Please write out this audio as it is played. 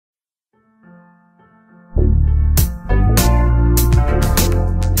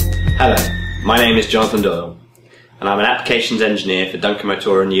Hello, my name is Jonathan Doyle and I'm an applications engineer for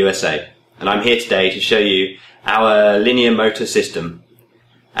Dunkermotoren USA, and I'm here today to show you our linear motor system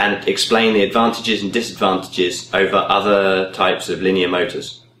and explain the advantages and disadvantages over other types of linear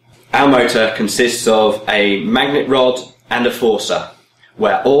motors. Our motor consists of a magnet rod and a forcer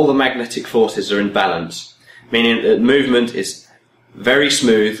where all the magnetic forces are in balance, meaning that movement is very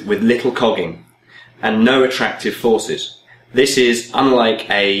smooth with little cogging and no attractive forces. This is unlike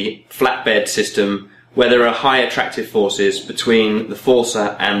a flatbed system where there are high attractive forces between the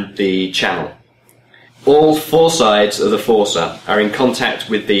forcer and the channel. All four sides of the forcer are in contact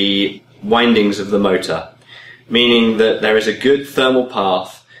with the windings of the motor, meaning that there is a good thermal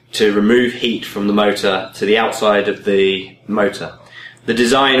path to remove heat from the motor to the outside of the motor. The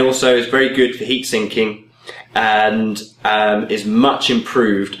design also is very good for heat sinking and is much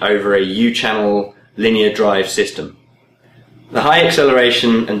improved over a U-channel linear drive system. The high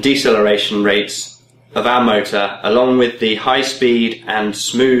acceleration and deceleration rates of our motor, along with the high speed and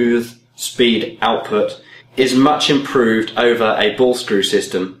smooth speed output, is much improved over a ball screw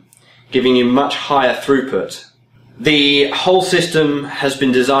system, giving you much higher throughput. The whole system has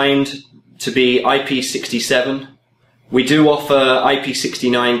been designed to be IP67. We do offer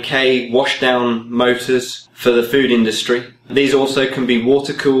IP69K washdown motors for the food industry. These also can be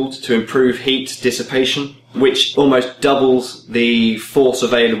water cooled to improve heat dissipation, which almost doubles the force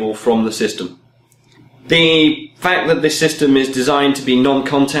available from the system. The fact that this system is designed to be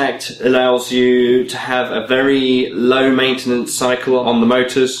non-contact allows you to have a very low maintenance cycle on the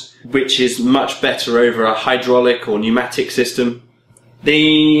motors, which is much better over a hydraulic or pneumatic system.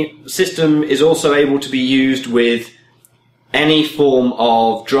 The system is also able to be used with any form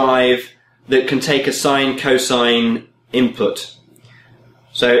of drive that can take a sine-cosine input.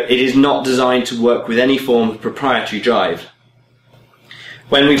 So it is not designed to work with any form of proprietary drive.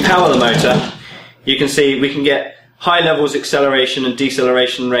 When we power the motor, you can see we can get high levels of acceleration and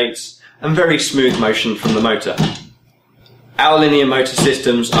deceleration rates and very smooth motion from the motor. Our linear motor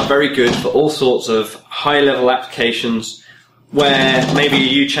systems are very good for all sorts of high-level applications where maybe a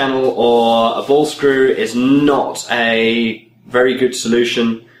U-channel or a ball screw is not a very good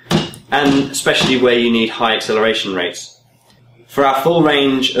solution, and especially where you need high acceleration rates. For our full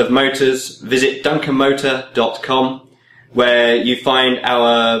range of motors, visit Dunkermotor.com, where you find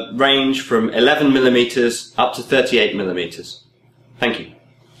our range from 11mm up to 38mm. Thank you.